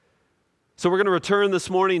So we're going to return this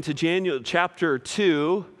morning to Daniel chapter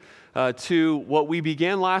 2, to what we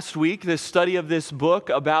began last week, this study of this book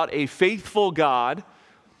about a faithful God.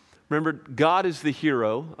 Remember, God is the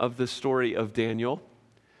hero of the story of Daniel.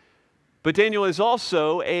 But Daniel is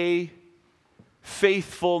also a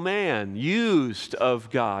faithful man, used of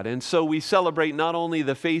God. And so we celebrate not only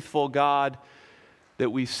the faithful God that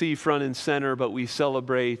we see front and center, but we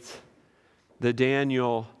celebrate the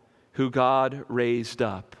Daniel who God raised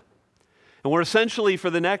up. And we're essentially, for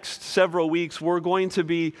the next several weeks, we're going to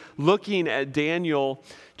be looking at Daniel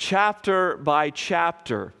chapter by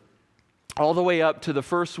chapter, all the way up to the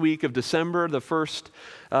first week of December, the first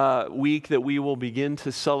week that we will begin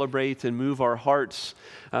to celebrate and move our hearts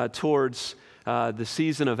towards the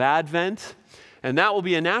season of Advent. And that will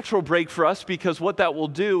be a natural break for us, because what that will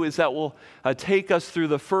do is that will take us through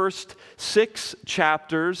the first 6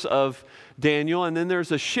 chapters of Daniel, and then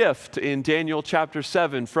there's a shift in Daniel chapter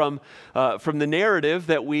 7 from the narrative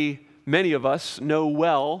that many of us know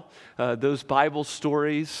well, those Bible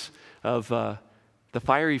stories of the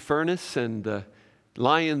fiery furnace and the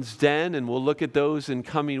lion's den, and we'll look at those in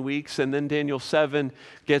coming weeks. And then Daniel 7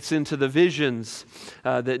 gets into the visions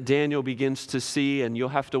that Daniel begins to see, and you'll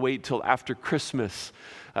have to wait till after Christmas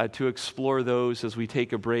to explore those as we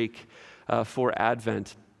take a break for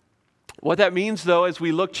Advent. What that means, though, as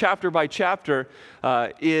we look chapter by chapter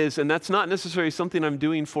is, and that's not necessarily something I'm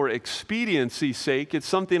doing for expediency's sake, it's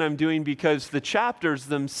something I'm doing because the chapters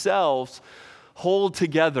themselves hold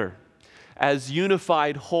together as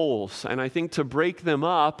unified wholes. And I think to break them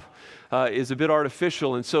up is a bit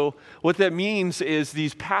artificial. And so what that means is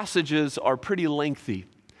these passages are pretty lengthy.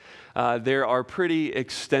 They are pretty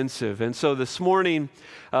extensive. And so this morning,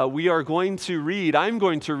 I'm going to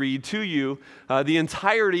read to you the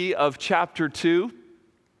entirety of chapter 2.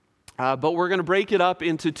 But we're going to break it up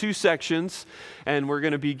into 2 sections, and we're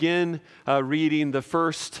going to begin reading the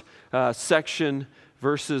first section,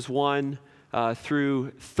 verses 1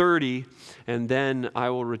 through 30, and then I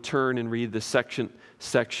will return and read the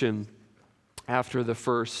section after the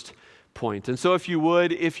first point. And so if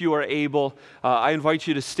you are able, I invite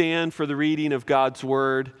you to stand for the reading of God's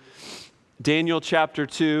Word. Daniel chapter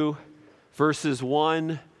 2, verses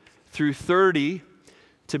 1 through 30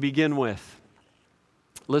 to begin with.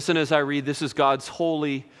 Listen as I read. This is God's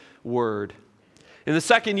holy Word. In the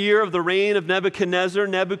 2nd year of the reign of Nebuchadnezzar,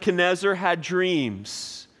 Nebuchadnezzar had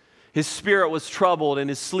dreams. His spirit was troubled, and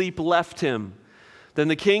his sleep left him. Then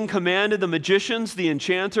the king commanded the magicians, the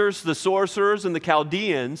enchanters, the sorcerers, and the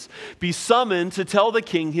Chaldeans be summoned to tell the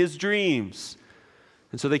king his dreams.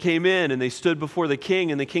 And so they came in, and they stood before the king,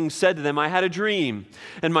 and the king said to them, I had a dream,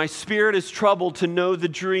 and my spirit is troubled to know the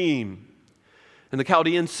dream. And the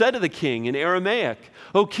Chaldeans said to the king in Aramaic,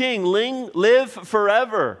 O king, live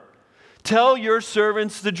forever. Tell your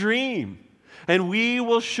servants the dream, and we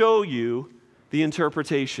will show you the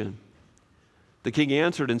interpretation. The king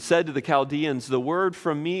answered and said to the Chaldeans, the word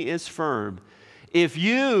from me is firm. If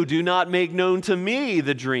you do not make known to me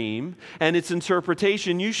the dream and its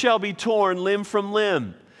interpretation, you shall be torn limb from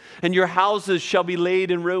limb, and your houses shall be laid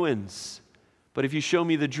in ruins. But if you show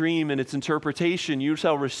me the dream and its interpretation, you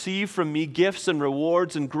shall receive from me gifts and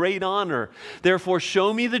rewards and great honor. Therefore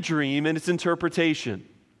show me the dream and its interpretation.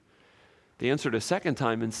 They answered a second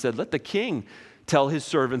time and said, let the king tell his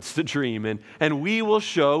servants the dream, and we will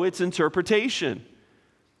show its interpretation.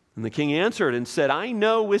 And the king answered and said, I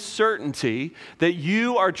know with certainty that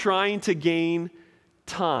you are trying to gain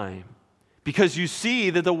time, because you see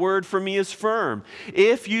that the word for me is firm.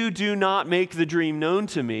 If you do not make the dream known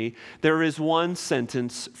to me, there is one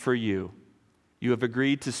sentence for you. You have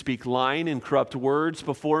agreed to speak lying and corrupt words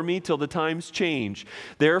before me till the times change.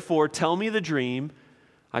 Therefore, tell me the dream.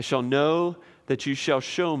 I shall know that you shall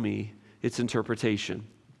show me its interpretation.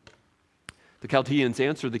 The Chaldeans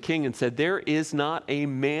answered the king and said, there is not a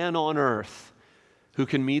man on earth who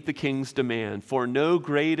can meet the king's demand, for no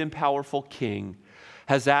great and powerful king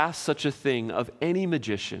has asked such a thing of any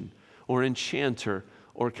magician or enchanter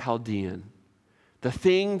or Chaldean. The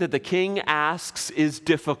thing that the king asks is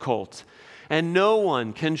difficult, and no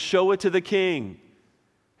one can show it to the king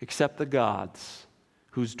except the gods,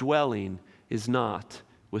 whose dwelling is not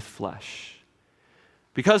with flesh.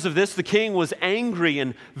 Because of this, the king was angry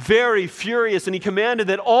and very furious, and he commanded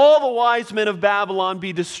that all the wise men of Babylon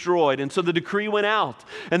be destroyed. And so the decree went out,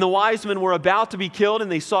 and the wise men were about to be killed,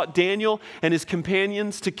 and they sought Daniel and his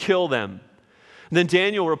companions to kill them. And then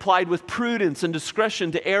Daniel replied with prudence and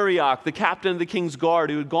discretion to Arioch, the captain of the king's guard,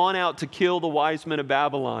 who had gone out to kill the wise men of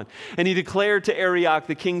Babylon. And he declared to Arioch,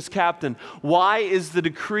 the king's captain, why is the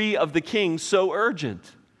decree of the king so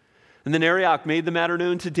urgent? And then Arioch made the matter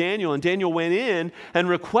known to Daniel, and Daniel went in and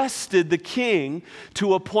requested the king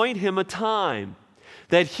to appoint him a time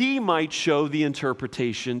that he might show the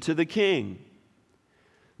interpretation to the king.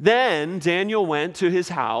 Then Daniel went to his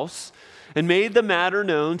house and made the matter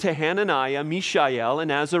known to Hananiah, Mishael,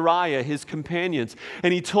 and Azariah, his companions.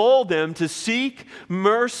 And he told them to seek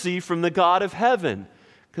mercy from the God of heaven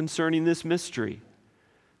concerning this mystery,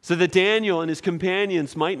 so that Daniel and his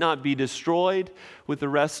companions might not be destroyed with the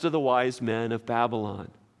rest of the wise men of Babylon.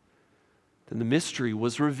 Then the mystery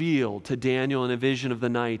was revealed to Daniel in a vision of the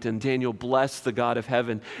night, and Daniel blessed the God of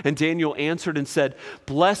heaven. And Daniel answered and said,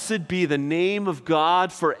 "Blessed be the name of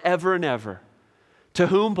God forever and ever, to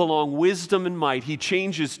whom belong wisdom and might. He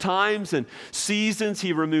changes times and seasons.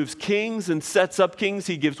 He removes kings and sets up kings.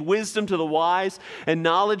 He gives wisdom to the wise and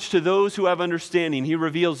knowledge to those who have understanding. He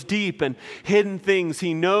reveals deep and hidden things.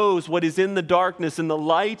 He knows what is in the darkness, and the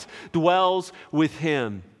light dwells with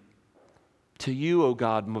him. To you, O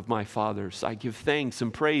God of my fathers, I give thanks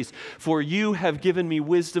and praise, for you have given me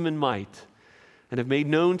wisdom and might, and have made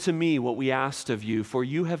known to me what we asked of you, for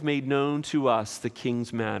you have made known to us the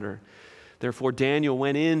king's matter." Therefore Daniel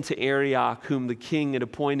went in to Arioch, whom the king had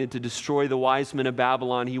appointed to destroy the wise men of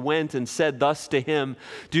Babylon. He went and said thus to him,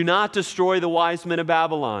 "Do not destroy the wise men of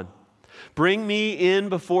Babylon. Bring me in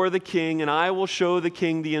before the king, and I will show the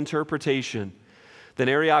king the interpretation." Then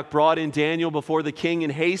Arioch brought in Daniel before the king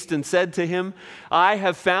in haste and said to him, "I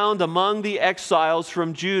have found among the exiles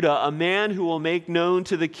from Judah a man who will make known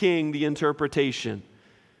to the king the interpretation."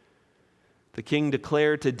 The king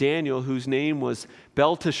declared to Daniel, whose name was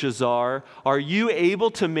Belteshazzar, "Are you able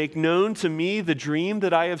to make known to me the dream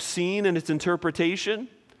that I have seen and its interpretation?"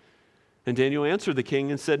 And Daniel answered the king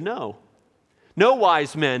and said, "No. No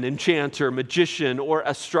wise man, enchanter, magician, or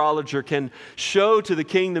astrologer can show to the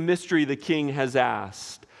king the mystery the king has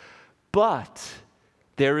asked. But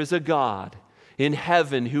there is a God in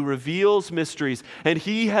heaven who reveals mysteries, and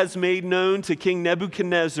he has made known to King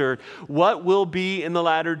Nebuchadnezzar what will be in the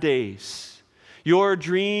latter days. Your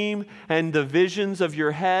dream and the visions of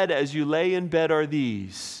your head as you lay in bed are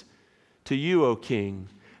these. To you, O king,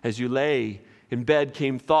 as you lay in bed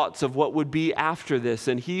came thoughts of what would be after this,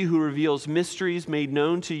 and he who reveals mysteries made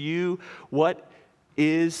known to you what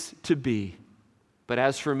is to be. But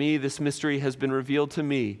as for me, this mystery has been revealed to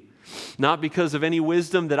me, not because of any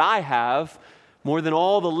wisdom that I have, more than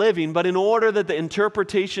all the living, but in order that the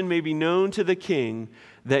interpretation may be known to the king,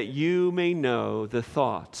 that you may know the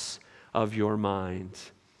thoughts of your mind."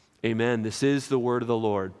 Amen. This is the word of the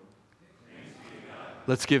Lord.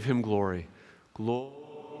 Let's give him glory. Glory.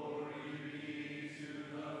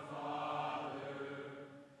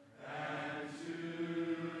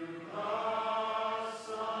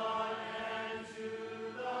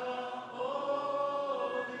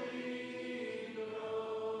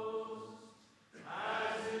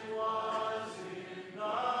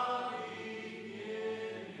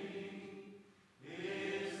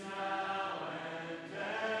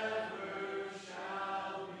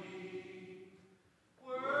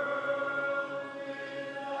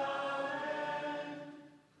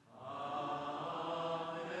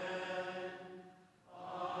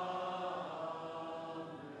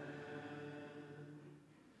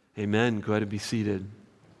 Amen. Go ahead and be seated.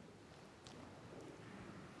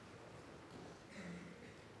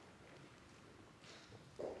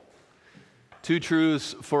 Two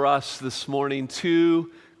truths for us this morning,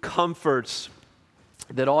 two comforts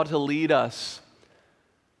that ought to lead us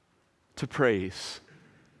to praise.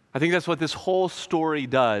 I think that's what this whole story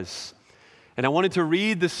does. And I wanted to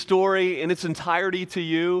read the story in its entirety to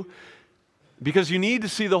you because you need to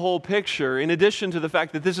see the whole picture, in addition to the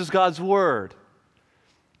fact that this is God's Word.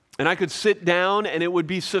 And I could sit down and it would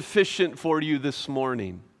be sufficient for you this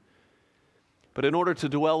morning. But in order to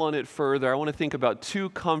dwell on it further, I want to think about two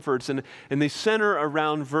comforts, and they center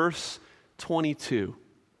around verse 22.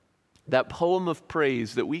 That poem of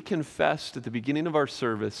praise that we confessed at the beginning of our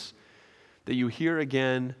service, that you hear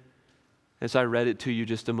again as I read it to you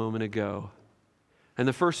just a moment ago. And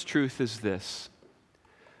the first truth is this: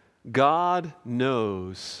 God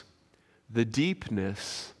knows the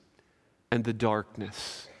deepness and the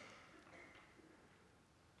darkness.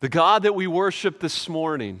 The God that we worship this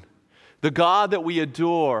morning, the God that we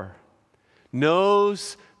adore,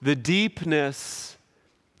 knows the deepness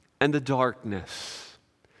and the darkness.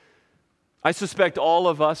 I suspect all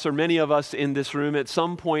of us, or many of us in this room, at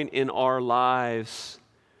some point in our lives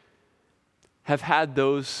have had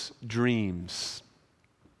those dreams.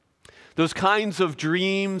 Those kinds of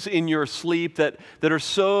dreams in your sleep that are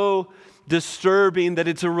so disturbing that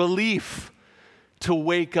it's a relief to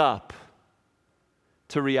wake up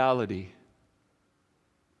to reality.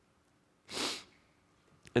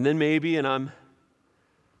 And then maybe I'm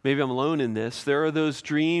alone in this, there are those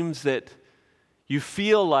dreams that you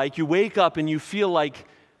feel like, you wake up and you feel like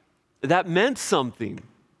that meant something.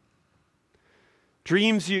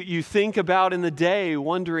 Dreams you think about in the day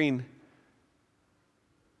wondering,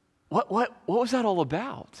 what was that all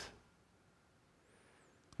about?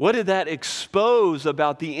 What did that expose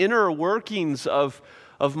about the inner workings of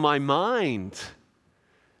my mind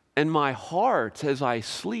and my heart as I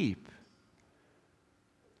sleep?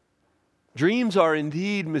 Dreams are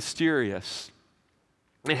indeed mysterious.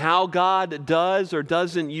 And how God does or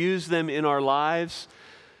doesn't use them in our lives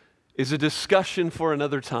is a discussion for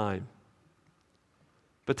another time.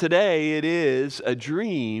 But today it is a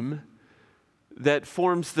dream that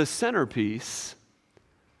forms the centerpiece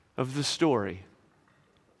of the story.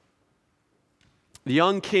 The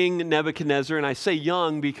young king Nebuchadnezzar, and I say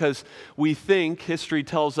young because we think, history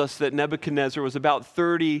tells us that Nebuchadnezzar was about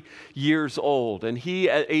 30 years old. And he,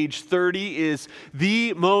 at age 30, is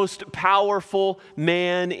the most powerful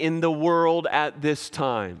man in the world at this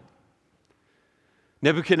time.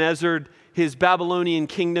 Nebuchadnezzar, his Babylonian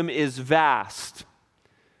kingdom is vast.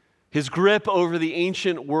 His grip over the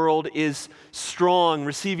ancient world is strong,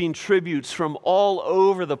 receiving tributes from all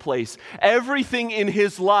over the place. Everything in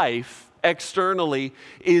his life externally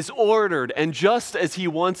is ordered and just as he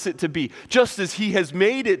wants it to be, just as he has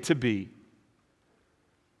made it to be.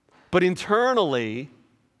 But internally,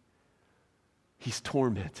 he's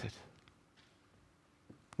tormented.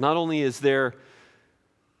 Not only is there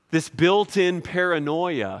this built-in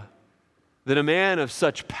paranoia that a man of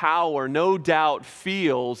such power no doubt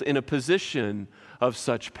feels in a position of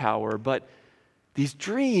such power, but these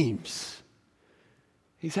dreams,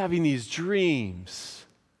 he's having these dreams,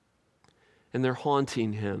 and they're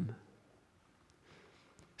haunting him.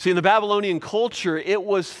 See, in the Babylonian culture, it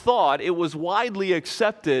was widely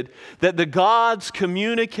accepted that the gods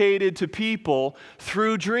communicated to people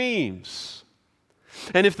through dreams.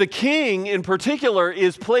 And if the king in particular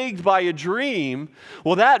is plagued by a dream,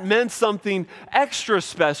 well, that meant something extra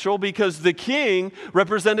special because the king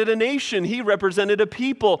represented a nation, he represented a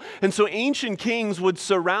people. And so ancient kings would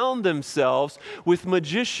surround themselves with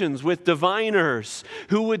magicians, with diviners,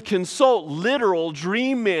 who would consult literal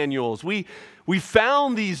dream manuals. We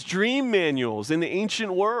found these dream manuals in the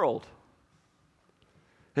ancient world.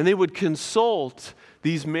 And they would consult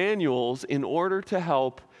these manuals in order to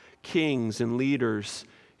help kings and leaders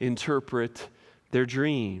interpret their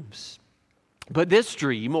dreams. But this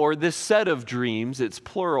dream, or this set of dreams, it's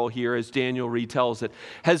plural here as Daniel retells it,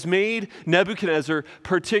 has made Nebuchadnezzar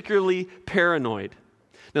particularly paranoid.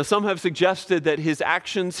 Now, some have suggested that his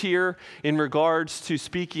actions here in regards to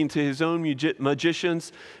speaking to his own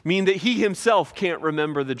magicians mean that he himself can't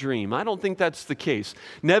remember the dream. I don't think that's the case.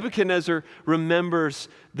 Nebuchadnezzar remembers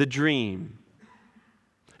the dream.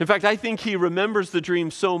 In fact, I think he remembers the dream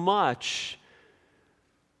so much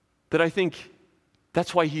that I think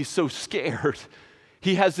that's why he's so scared.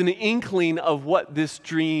 He has an inkling of what this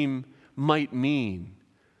dream might mean.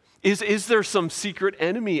 Is there some secret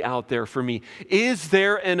enemy out there for me? Is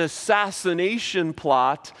there an assassination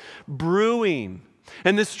plot brewing?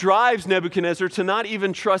 And this drives Nebuchadnezzar to not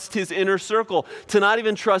even trust his inner circle, to not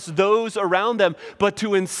even trust those around them, but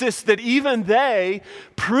to insist that even they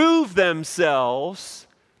prove themselves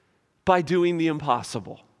by doing the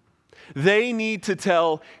impossible. They need to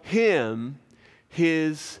tell him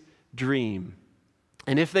his dream.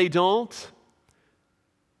 And if they don't,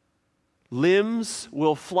 limbs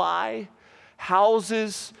will fly,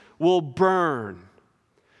 houses will burn.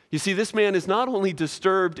 You see, this man is not only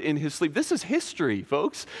disturbed in his sleep. This is history,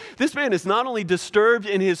 folks. This man is not only disturbed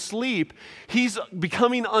in his sleep, he's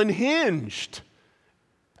becoming unhinged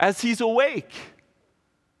as he's awake.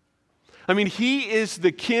 I mean, he is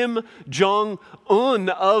the Kim Jong-un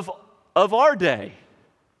of our day,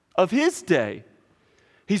 of his day.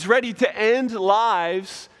 He's ready to end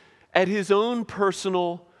lives at his own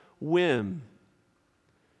personal whim.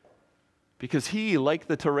 Because he, like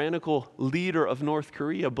the tyrannical leader of North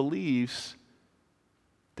Korea, believes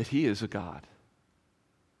that he is a god.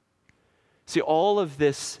 See, all of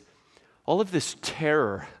this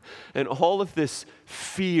terror and all of this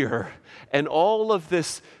fear and all of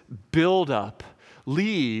this buildup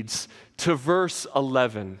leads to verse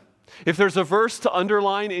 11. If there's a verse to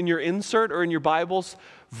underline in your insert or in your Bibles,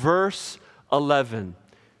 verse 11.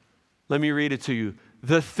 Let me read it to you.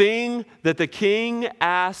 The thing that the king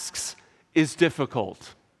asks is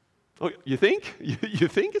difficult. Oh, you think? You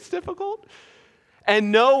think it's difficult?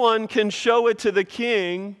 And no one can show it to the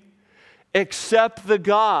king except the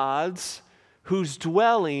gods whose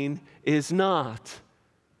dwelling is not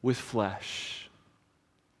with flesh.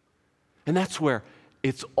 And that's where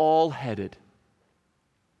it's all headed.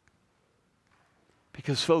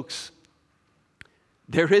 Because, folks,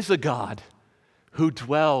 there is a God who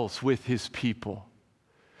dwells with his people.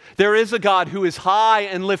 There is a God who is high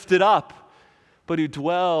and lifted up, but who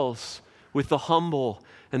dwells with the humble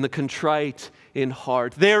and the contrite in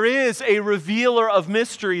heart. There is a revealer of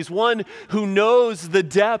mysteries, one who knows the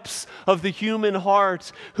depths of the human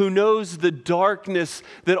heart, who knows the darkness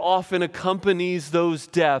that often accompanies those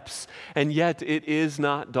depths, and yet it is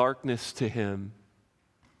not darkness to him.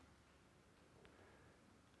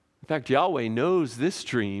 In fact, Yahweh knows this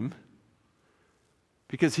dream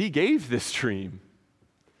because he gave this dream.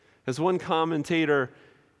 As one commentator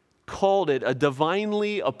called it, a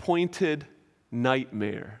divinely appointed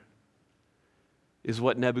nightmare is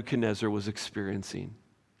what Nebuchadnezzar was experiencing.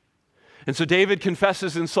 And so David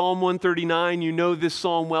confesses in Psalm 139, you know this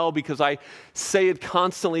psalm well because I say it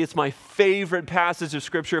constantly. It's my favorite passage of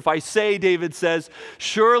Scripture. If I say, David says,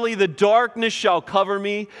 surely the darkness shall cover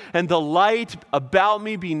me and the light about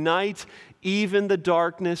me be night. Even the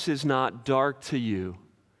darkness is not dark to you.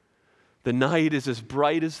 The night is as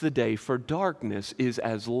bright as the day, for darkness is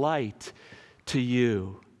as light to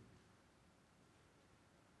you.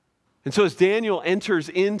 And so as Daniel enters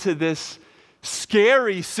into this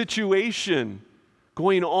scary situation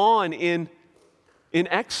going on in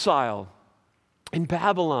exile in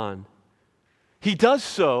Babylon, he does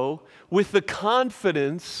so with the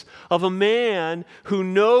confidence of a man who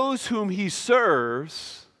knows whom he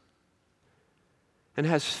serves and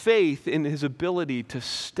has faith in his ability to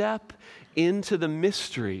step into the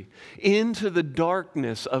mystery, into the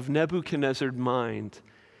darkness of Nebuchadnezzar's mind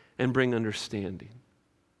and bring understanding.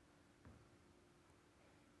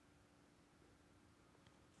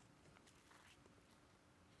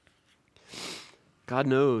 God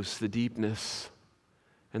knows the deepness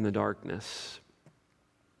and the darkness.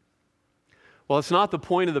 Well, it's not the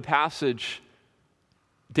point of the passage.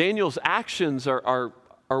 Daniel's actions are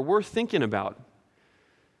worth thinking about.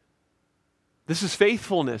 This is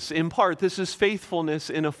faithfulness. In part, this is faithfulness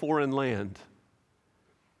in a foreign land.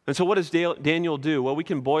 And so what does Daniel do? Well, we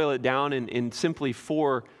can boil it down in simply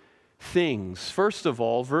four things. First of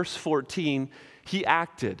all, verse 14, he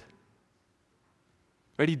acted.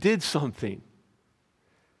 Right? He did something.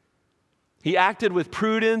 He acted with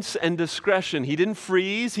prudence and discretion. He didn't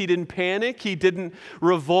freeze. He didn't panic. He didn't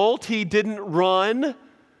revolt. He didn't run.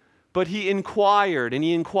 But he inquired. And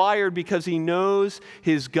he inquired because he knows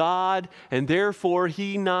his God, and therefore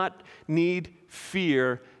he not need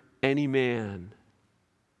fear any man.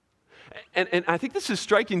 And I think this is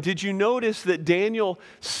striking. Did you notice that Daniel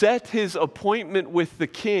set his appointment with the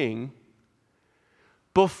king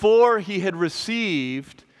before he had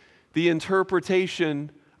received the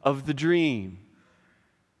interpretation of the dream?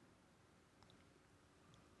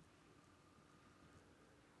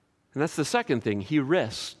 And that's the second thing. He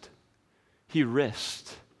risked. He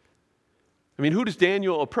risked. I mean, who does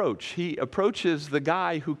Daniel approach? He approaches the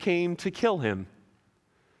guy who came to kill him.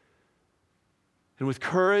 And with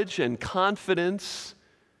courage and confidence,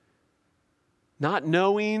 not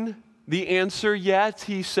knowing the answer yet,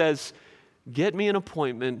 he says, get me an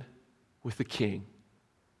appointment with the king.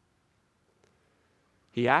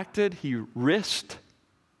 He acted, he risked.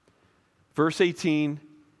 Verse 18,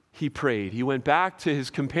 he prayed. He went back to his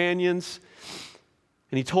companions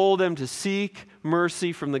and he told them to seek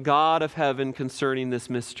mercy from the God of heaven concerning this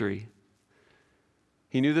mystery.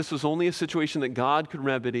 He knew this was only a situation that God could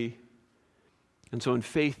remedy. And so in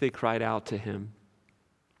faith they cried out to him.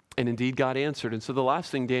 And indeed God answered. And so the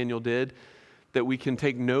last thing Daniel did that we can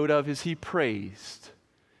take note of is he praised.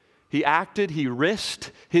 He acted, he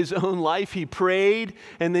risked his own life, he prayed,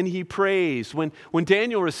 and then he praised. When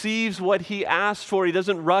Daniel receives what he asked for, he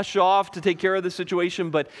doesn't rush off to take care of the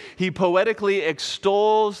situation, but he poetically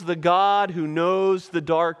extols the God who knows the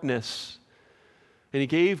darkness. And he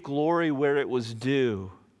gave glory where it was due.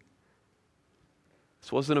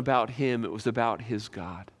 This wasn't about him, it was about his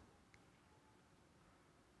God.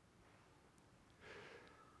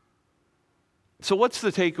 So what's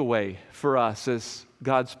the takeaway for us as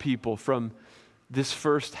God's people from this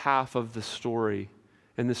first half of the story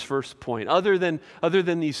and this first point, other than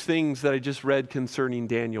these things that I just read concerning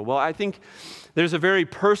Daniel? Well, I think there's a very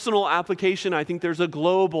personal application. I think there's a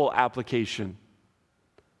global application.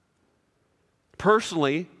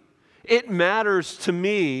 Personally, it matters to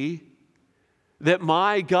me that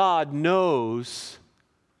my God knows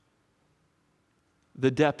the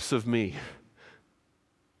depths of me,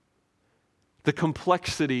 the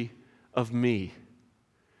complexity of me,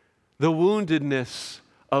 the woundedness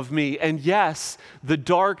of me, and yes, the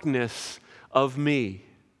darkness of me.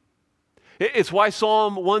 It's why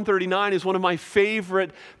Psalm 139 is one of my favorite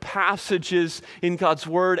passages in God's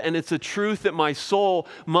Word, and it's a truth that my soul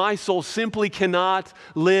simply cannot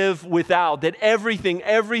live without. That everything,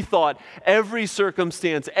 every thought, every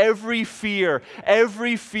circumstance, every fear,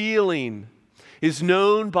 every feeling is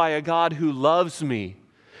known by a God who loves me,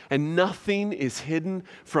 and nothing is hidden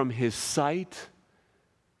from His sight,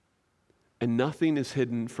 and nothing is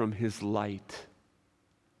hidden from His light.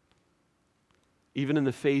 Even in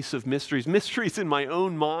the face of mysteries in my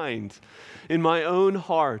own mind, in my own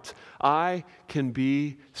heart, I can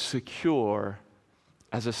be secure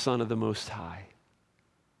as a son of the Most High.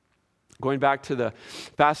 Going back to the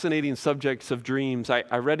fascinating subjects of dreams,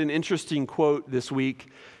 I read an interesting quote this week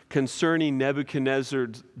concerning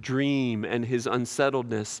Nebuchadnezzar's dream and his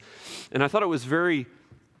unsettledness. And I thought it was very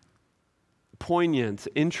poignant,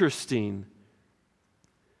 interesting.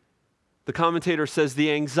 The commentator says,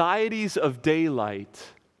 the anxieties of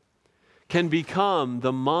daylight can become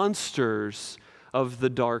the monsters of the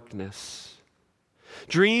darkness.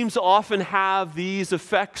 Dreams often have these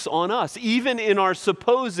effects on us, even in our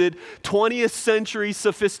supposed 20th century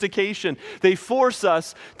sophistication. They force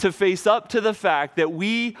us to face up to the fact that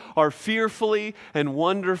we are fearfully and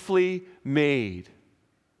wonderfully made.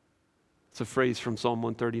 It's a phrase from Psalm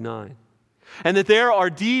 139. And that there are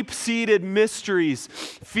deep-seated mysteries,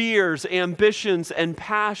 fears, ambitions, and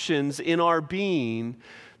passions in our being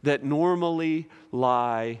that normally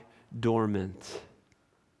lie dormant.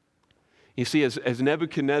 You see, as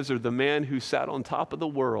Nebuchadnezzar, the man who sat on top of the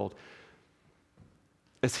world,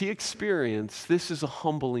 as he experienced, this is a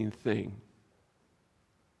humbling thing.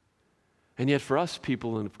 And yet for us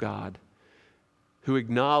people of God who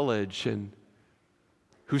acknowledge and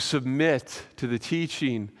who submit to the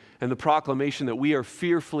teaching and the proclamation that we are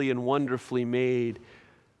fearfully and wonderfully made,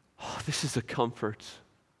 this is a comfort.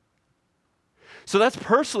 So that's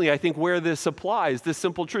personally, I think, where this applies, this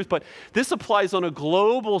simple truth. But this applies on a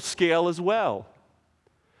global scale as well.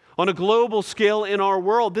 On a global scale in our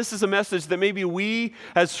world, this is a message that maybe we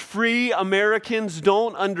as free Americans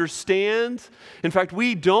don't understand. In fact,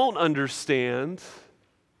 we don't understand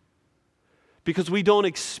because we don't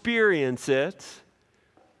experience it.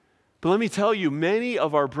 But let me tell you, many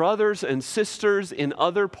of our brothers and sisters in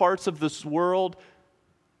other parts of this world,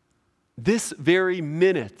 this very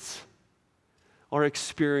minute, are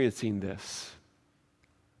experiencing this.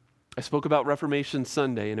 I spoke about Reformation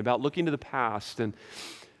Sunday and about looking to the past and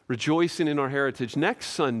rejoicing in our heritage. Next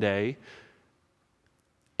Sunday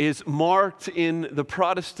is marked in the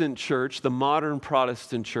Protestant church, the modern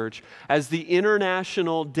Protestant church, as the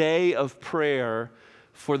International Day of Prayer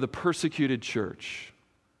for the Persecuted Church.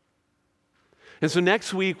 And so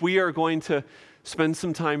next week, we are going to spend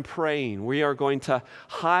some time praying. We are going to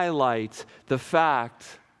highlight the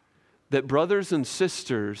fact that brothers and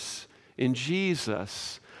sisters in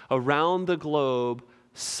Jesus around the globe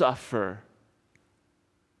suffer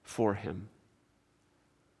for Him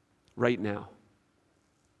right now.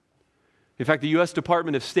 In fact, the U.S.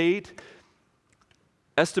 Department of State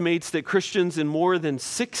estimates that Christians in more than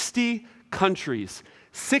 60 countries,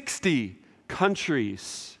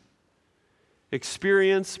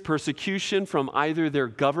 experience persecution from either their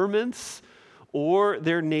governments or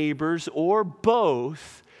their neighbors or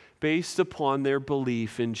both based upon their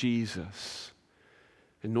belief in Jesus.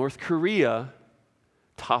 And North Korea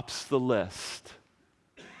tops the list.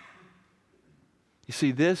 You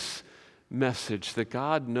see, this message that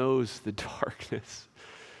God knows the darkness,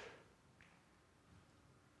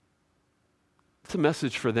 it's a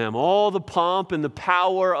message for them. All the pomp and the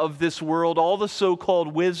power of this world, all the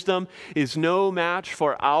so-called wisdom is no match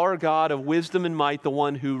for our God of wisdom and might, the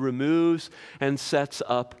one who removes and sets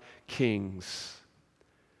up kings.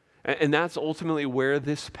 And that's ultimately where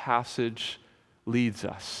this passage leads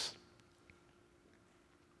us.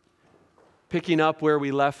 Picking up where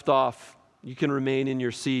we left off, you can remain in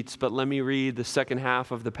your seats, but let me read the second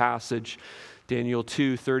half of the passage, Daniel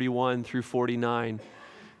 2:31 through 49.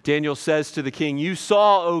 Daniel says to the king, "You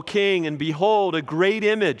saw, O king, and behold, a great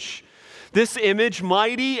image. This image,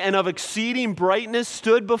 mighty and of exceeding brightness,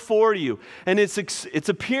 stood before you, and its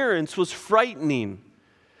appearance was frightening.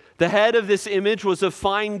 The head of this image was of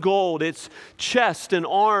fine gold, its chest and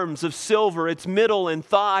arms of silver, its middle and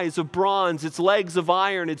thighs of bronze, its legs of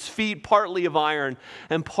iron, its feet partly of iron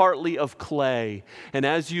and partly of clay. And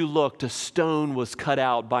as you looked, a stone was cut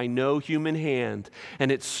out by no human hand,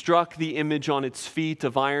 and it struck the image on its feet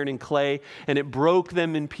of iron and clay, and it broke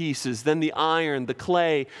them in pieces. Then the iron, the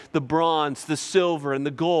clay, the bronze, the silver, and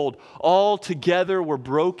the gold all together were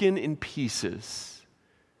broken in pieces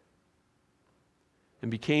and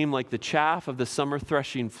became like the chaff of the summer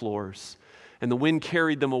threshing floors, and the wind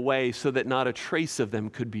carried them away so that not a trace of them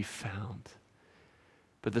could be found.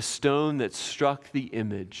 But the stone that struck the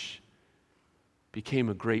image became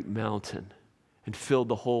a great mountain and filled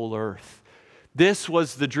the whole earth. This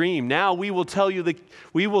was the dream. Now we will tell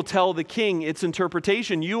the king its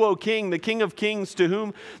interpretation. You, O king, the King of kings, to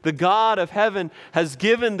whom the God of heaven has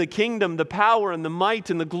given the kingdom, the power and the might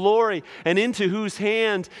and the glory, and into whose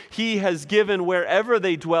hand he has given wherever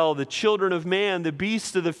they dwell, the children of man, the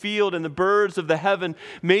beasts of the field, and the birds of the heaven,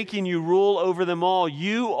 making you rule over them all.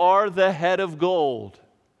 You are the head of gold.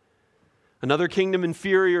 Another kingdom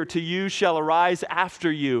inferior to you shall arise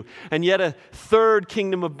after you, and yet a third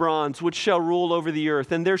kingdom of bronze, which shall rule over the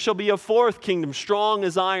earth. And there shall be a fourth kingdom, strong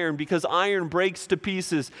as iron, because iron breaks to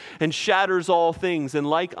pieces and shatters all things. And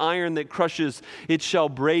like iron that crushes, it shall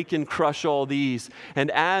break and crush all these. And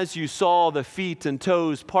as you saw the feet and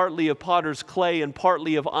toes, partly of potter's clay and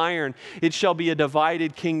partly of iron, it shall be a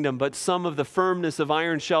divided kingdom, but some of the firmness of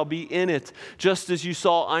iron shall be in it, just as you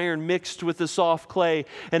saw iron mixed with the soft clay.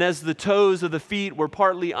 And as the toes of the feet were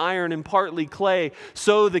partly iron and partly clay,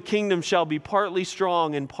 so the kingdom shall be partly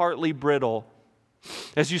strong and partly brittle.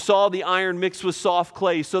 As you saw the iron mixed with soft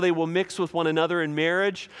clay, so they will mix with one another in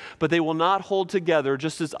marriage, but they will not hold together,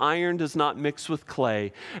 just as iron does not mix with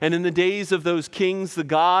clay. And in the days of those kings, the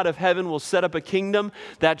God of heaven will set up a kingdom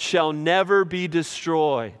that shall never be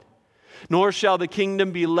destroyed. Nor shall the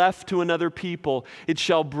kingdom be left to another people. It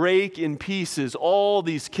shall break in pieces all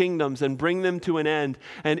these kingdoms and bring them to an end,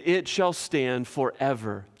 and it shall stand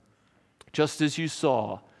forever. Just as you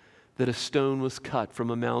saw that a stone was cut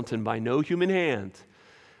from a mountain by no human hand,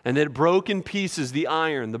 and that it broke in pieces the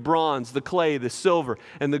iron, the bronze, the clay, the silver,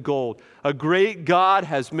 and the gold. A great God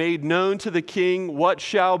has made known to the king what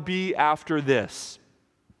shall be after this.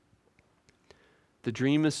 The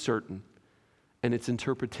dream is certain, and its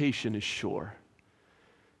interpretation is sure.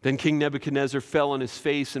 Then King Nebuchadnezzar fell on his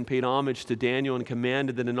face and paid homage to Daniel and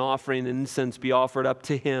commanded that an offering and incense be offered up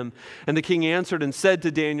to him. And the king answered and said to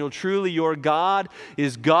Daniel, "Truly your God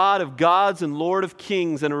is God of gods and Lord of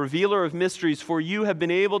kings and a revealer of mysteries, for you have been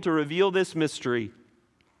able to reveal this mystery."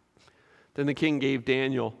 Then the king gave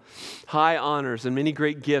Daniel high honors and many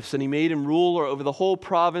great gifts, and he made him ruler over the whole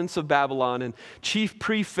province of Babylon and chief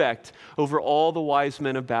prefect over all the wise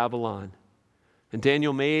men of Babylon. And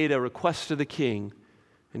Daniel made a request to the king,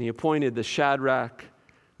 and he appointed the Shadrach,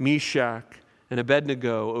 Meshach, and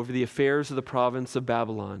Abednego over the affairs of the province of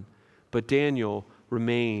Babylon. But Daniel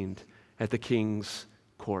remained at the king's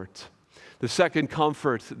court. The second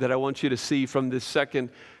comfort that I want you to see from this second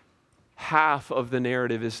half of the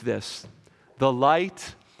narrative is this: the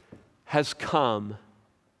light has come,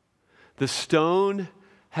 the stone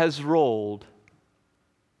has rolled,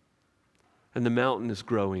 and the mountain is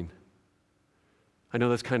growing. I know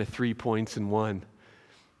that's kind of 3 points in one,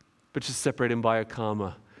 but just separate them by a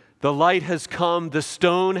comma. The light has come, the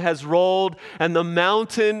stone has rolled, and the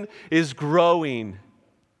mountain is growing.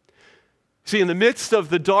 See, in the midst of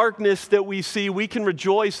the darkness that we see, we can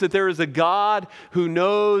rejoice that there is a God who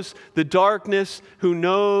knows the darkness, who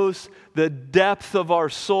knows the depth of our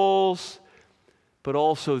souls, but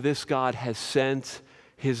also this God has sent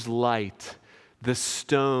his light, the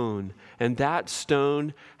stone, and that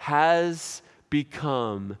stone is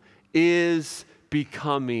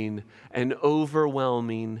becoming an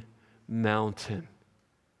overwhelming mountain.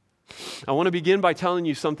 I want to begin by telling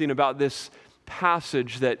you something about this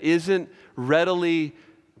passage that isn't readily,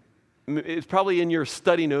 it's probably in your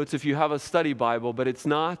study notes if you have a study Bible, but it's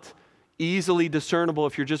not easily discernible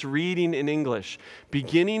if you're just reading in English.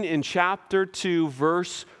 Beginning in chapter 2,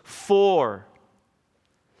 verse 4.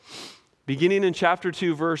 Beginning in chapter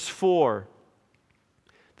 2, verse 4.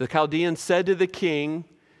 The Chaldean said to the king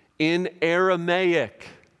in Aramaic,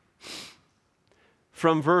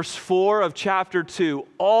 from verse 4 of chapter 2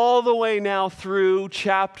 all the way now through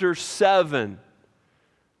chapter 7,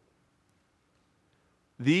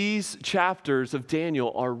 these chapters of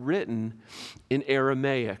Daniel are written in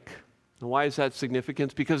Aramaic. And why is that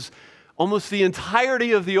significant? Because almost the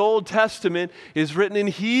entirety of the Old Testament is written in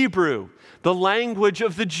Hebrew, the language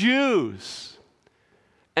of the Jews.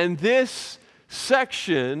 And this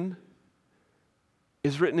section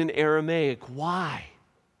is written in Aramaic. Why?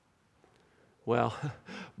 Well,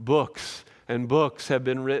 books and books have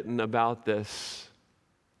been written about this.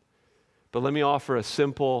 But let me offer a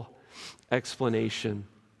simple explanation.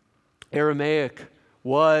 Aramaic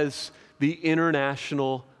was the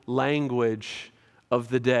international language of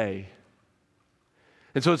the day.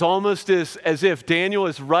 And so it's almost as if Daniel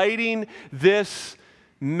is writing this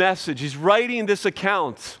message. He's writing this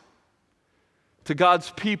account to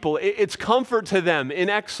God's people. It's comfort to them in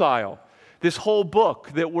exile, this whole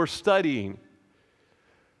book that we're studying.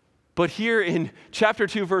 But here in chapter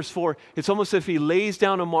 2, verse 4, it's almost as if he lays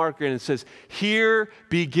down a marker and it says, here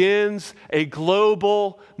begins a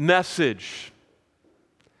global message.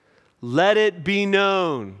 Let it be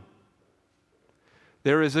known.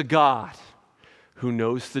 There is a God who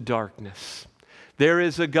knows the darkness. There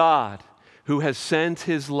is a God who has sent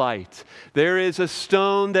his light. There is a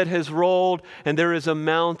stone that has rolled, and there is a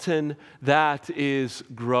mountain that is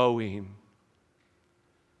growing.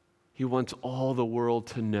 He wants all the world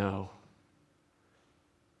to know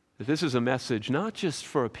that this is a message not just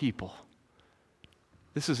for a people.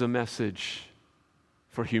 This is a message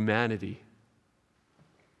for humanity.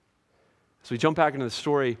 So we jump back into the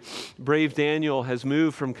story. Brave Daniel has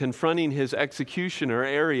moved from confronting his executioner,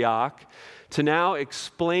 Arioch, to now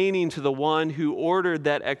explaining to the one who ordered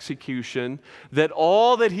that execution that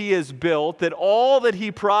all that he has built, that all that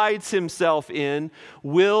he prides himself in,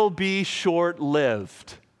 will be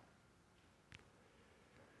short-lived.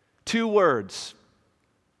 2 words.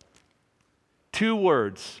 2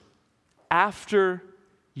 words. After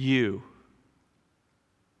you.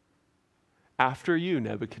 After you,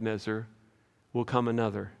 Nebuchadnezzar, will come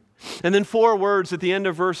another. And then 4 words at the end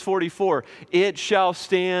of verse 44. It shall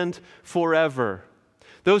stand forever.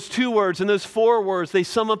 Those 2 words and those 4 words, they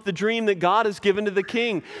sum up the dream that God has given to the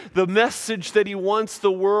king, the message that he wants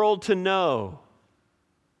the world to know.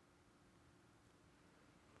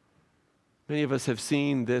 Many of us have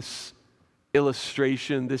seen this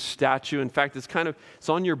illustration, this statue. In fact, it's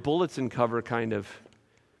on your bulletin cover, kind of.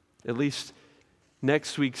 At least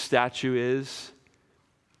next week's statue is.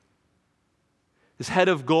 This head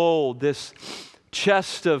of gold, this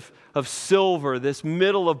chest of silver, this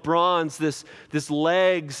middle of bronze, this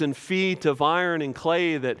legs and feet of iron and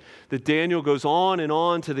clay that Daniel goes on and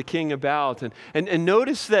on to the king about. And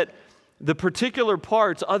notice that the particular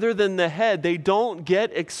parts, other than the head, they don't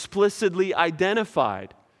get explicitly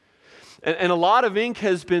identified. And a lot of ink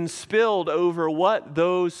has been spilled over what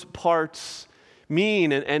those parts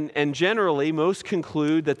mean. And generally, most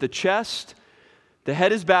conclude that the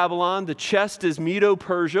head is Babylon, the chest is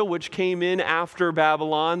Medo-Persia, which came in after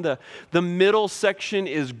Babylon. The middle section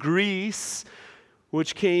is Greece,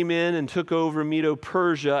 which came in and took over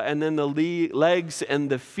Medo-Persia. And then the legs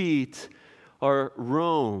and the feet are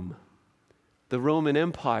Rome, the Roman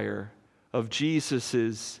Empire of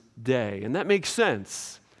Jesus' day. And that makes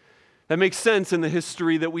sense. That makes sense in the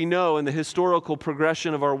history that we know and the historical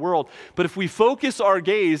progression of our world. But if we focus our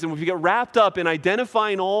gaze and if we get wrapped up in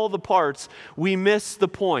identifying all the parts, we miss the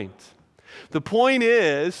point. The point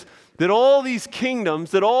is that all these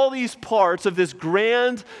kingdoms, that all these parts of this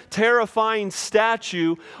grand, terrifying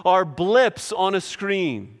statue are blips on a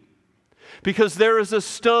screen. Because there is a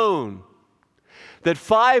stone that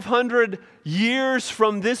 500 years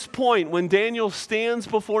from this point, when Daniel stands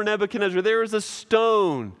before Nebuchadnezzar, there is a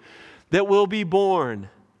stone that will be born,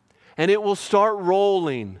 and it will start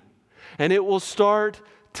rolling, and it will start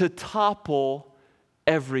to topple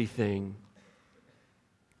everything.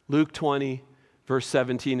 Luke 20, verse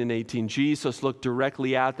 17 and 18, Jesus looked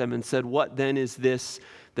directly at them and said, "What then is this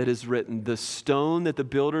that is written? The stone that the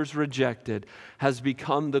builders rejected has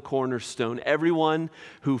become the cornerstone. Everyone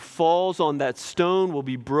who falls on that stone will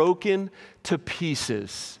be broken to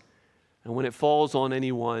pieces. And when it falls on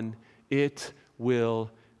anyone, it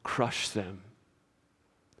will crush them."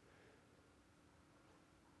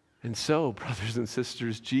 And so, brothers and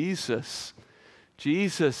sisters, Jesus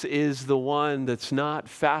is the one that's not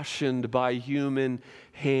fashioned by human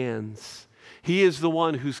hands. He is the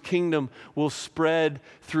one whose kingdom will spread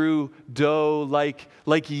through dough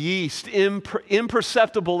like yeast,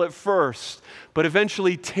 imperceptible at first, but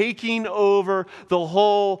eventually taking over the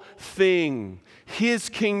whole thing. His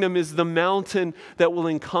kingdom is the mountain that will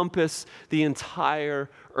encompass the entire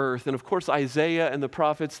earth. And of course, Isaiah and the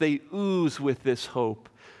prophets, they ooze with this hope.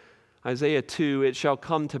 Isaiah 2, "It shall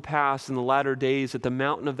come to pass in the latter days that the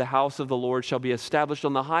mountain of the house of the Lord shall be established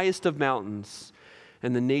on the highest of mountains,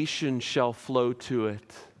 and the nations shall flow to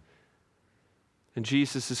it." And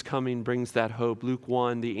Jesus' coming brings that hope. Luke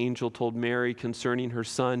 1, the angel told Mary concerning her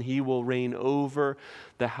son, "He will reign over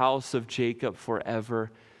the house of Jacob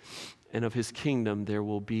forever, and of his kingdom there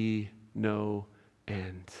will be no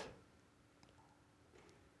end."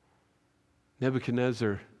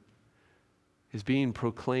 Nebuchadnezzar is being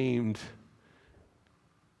proclaimed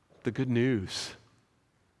the good news.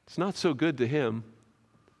 It's not so good to him.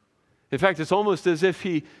 In fact, it's almost as if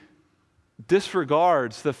he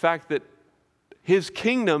disregards the fact that his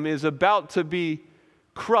kingdom is about to be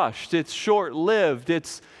crushed. It's short-lived.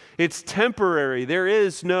 It's temporary. There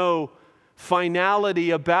is no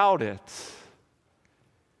finality about it.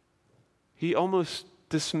 He almost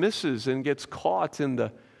dismisses and gets caught in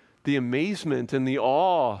the the amazement and the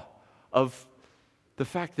awe of the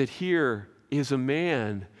fact that here is a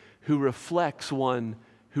man who reflects one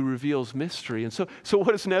who reveals mystery. And so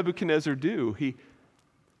what does Nebuchadnezzar do?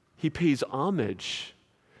 He pays homage.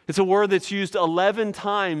 It's a word that's used 11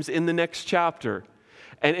 times in the next chapter.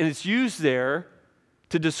 And it's used there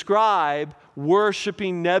to describe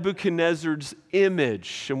worshiping Nebuchadnezzar's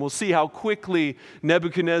image. And we'll see how quickly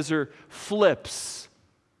Nebuchadnezzar flips.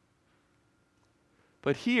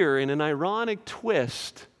 But here, in an ironic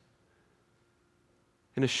twist,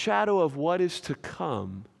 in a shadow of what is to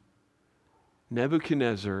come,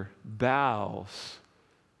 Nebuchadnezzar bows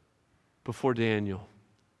before Daniel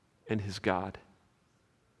and his God.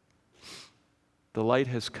 The light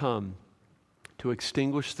has come to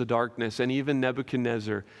extinguish the darkness, and even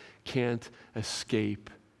Nebuchadnezzar can't escape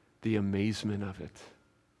the amazement of it.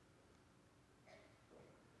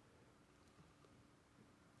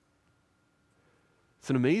 It's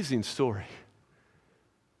an amazing story.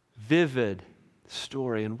 Vivid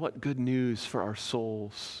story, and what good news for our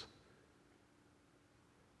souls.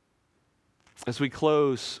 As we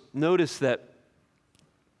close, notice that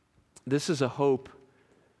this is a hope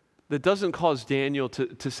that doesn't cause Daniel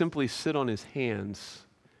to simply sit on his hands.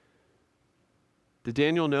 Did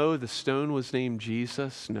Daniel know the stone was named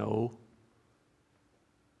Jesus? No.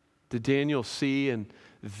 Did Daniel see in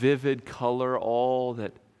vivid color all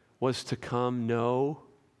that was to come? No.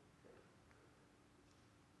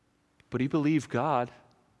 But he believed God.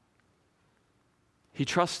 He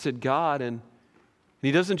trusted God, and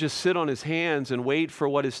he doesn't just sit on his hands and wait for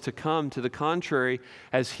what is to come. To the contrary,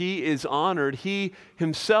 as he is honored, he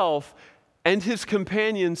himself and his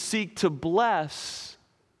companions seek to bless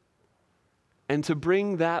and to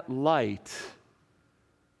bring that light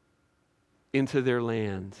into their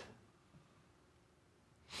land.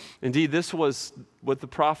 Indeed, this was what the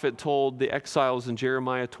prophet told the exiles in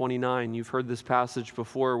Jeremiah 29. You've heard this passage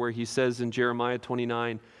before where he says in Jeremiah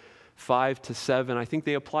 29, 5-7, I think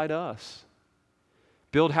they apply to us.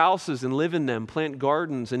 Build houses and live in them, plant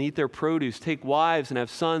gardens and eat their produce, take wives and have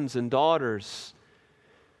sons and daughters,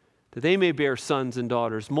 that they may bear sons and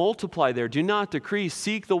daughters. Multiply there, do not decrease.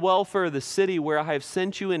 Seek the welfare of the city where I have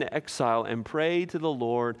sent you into exile, and pray to the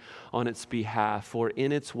Lord on its behalf, for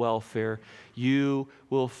in its welfare you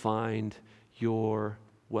will find your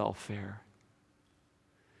welfare.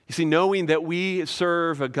 You see, knowing that we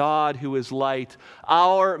serve a God who is light,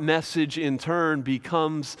 our message in turn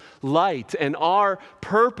becomes light, and our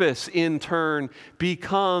purpose in turn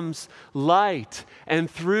becomes light.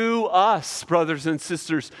 And through us, brothers and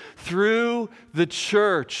sisters, through the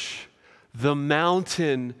church, the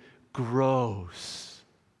mountain grows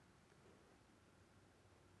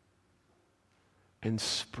and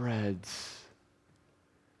spreads.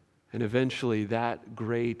 And eventually that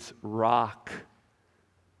great rock,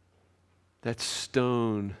 that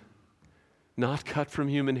stone, not cut from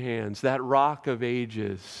human hands, that rock of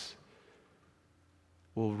ages,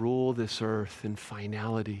 will rule this earth in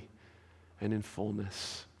finality and in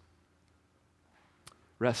fullness.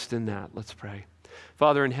 Rest in that. Let's pray.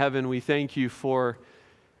 Father in heaven, we thank you for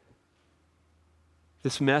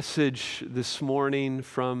this message this morning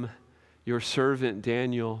from your servant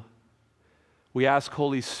Daniel. We ask,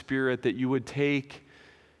 Holy Spirit, that you would take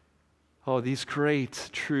these great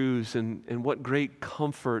truths and what great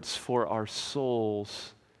comforts for our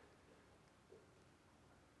souls,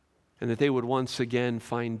 and that they would once again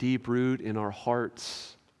find deep root in our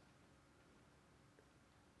hearts.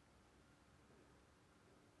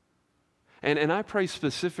 And I pray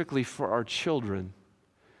specifically for our children.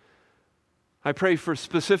 I pray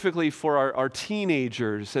specifically for our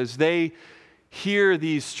teenagers as they hear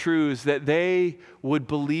these truths, that they would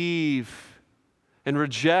believe and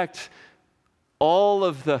reject all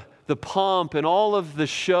of the pomp and all of the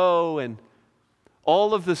show and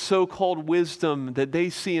all of the so-called wisdom that they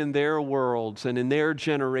see in their worlds and in their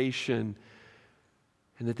generation,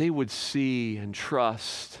 and that they would see and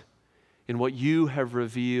trust in what you have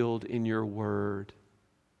revealed in your word.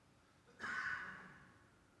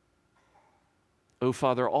 Oh,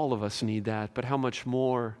 Father, all of us need that, but how much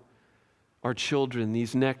more our children,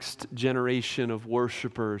 these next generation of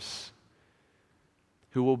worshipers,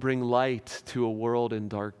 who will bring light to a world in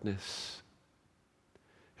darkness,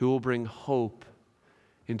 who will bring hope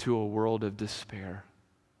into a world of despair.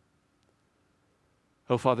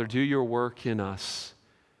 Oh, Father, do your work in us,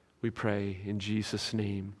 we pray in Jesus'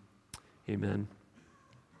 name. Amen.